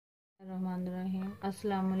रहमान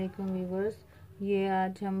अस्सलाम वालेकुम व्यूवर्स। ये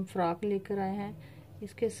आज हम फ्रॉक लेकर आए हैं।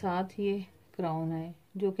 इसके साथ ये क्राउन है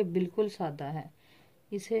जो कि बिल्कुल सादा है।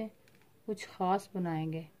 इसे कुछ ख़ास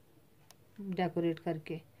बनाएंगे डेकोरेट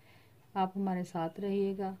करके। आप हमारे साथ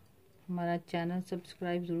रहिएगा, हमारा चैनल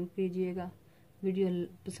सब्सक्राइब ज़रूर कीजिएगा। वीडियो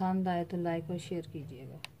पसंद आए तो लाइक और शेयर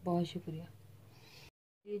कीजिएगा। बहुत शुक्रिया।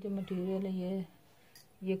 ये जो मटेरियल है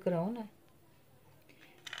ये क्राउन है।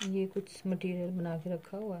 ये कुछ मटेरियल बना के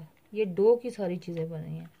रखा हुआ है। ये डो की सारी चीज़ें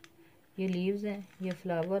बनी हैं। ये लीव्स हैं, ये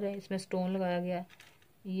फ्लावर है, इसमें स्टोन लगाया गया है,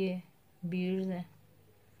 ये बीड्स हैं।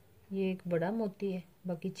 ये एक बड़ा मोती है,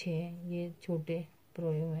 बाकी 6 हैं, ये छोटे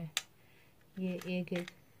परोए हुए हैं। ये एक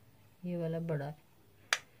ये वाला बड़ा है।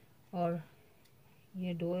 और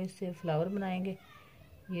ये डो इससे फ्लावर बनाएंगे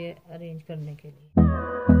ये अरेंज करने के लिए।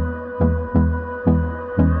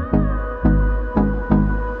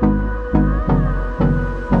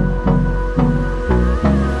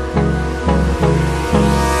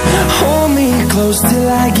 Close till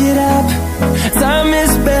I get up. Time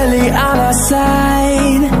is barely on our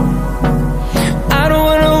side. I don't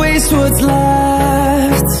wanna waste what's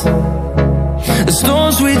left. The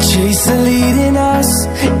storms we chase are leading us,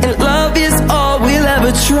 and love is all we'll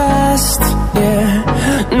ever trust. Yeah,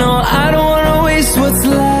 no, I don't wanna waste what's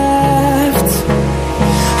left.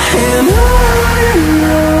 And on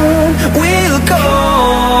we'll go,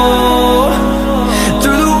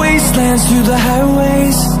 through the wastelands, through the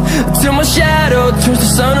highways, till my shadow turns to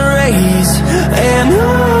sun rays. And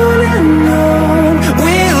on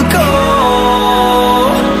we'll go,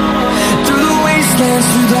 through the wastelands,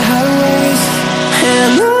 through the highways.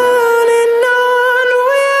 And on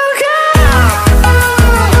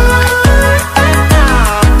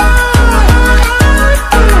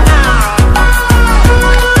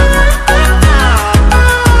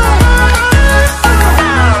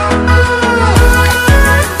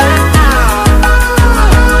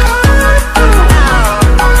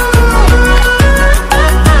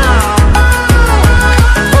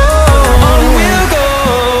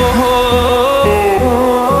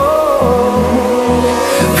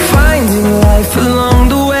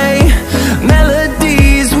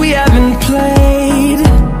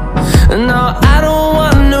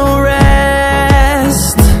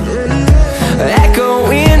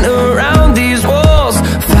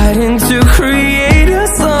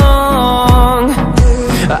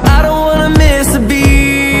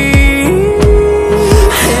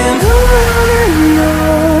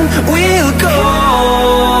we'll go.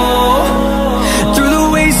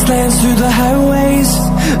 Through the highways,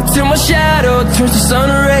 till my shadow turns to sun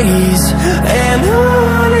rays. And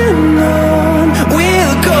on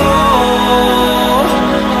we'll go,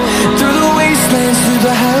 through the wastelands, through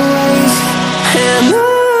the highways. And on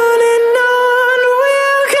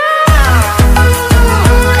we'll go.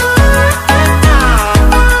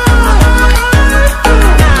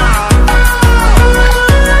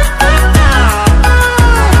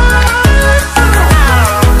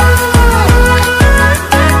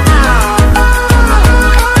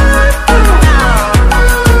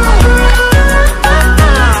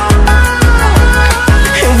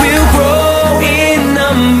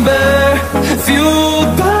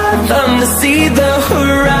 See the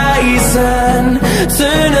horizon,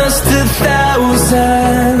 turn us to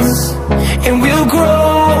thousands, and we'll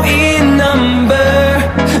grow in number,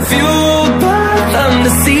 fuel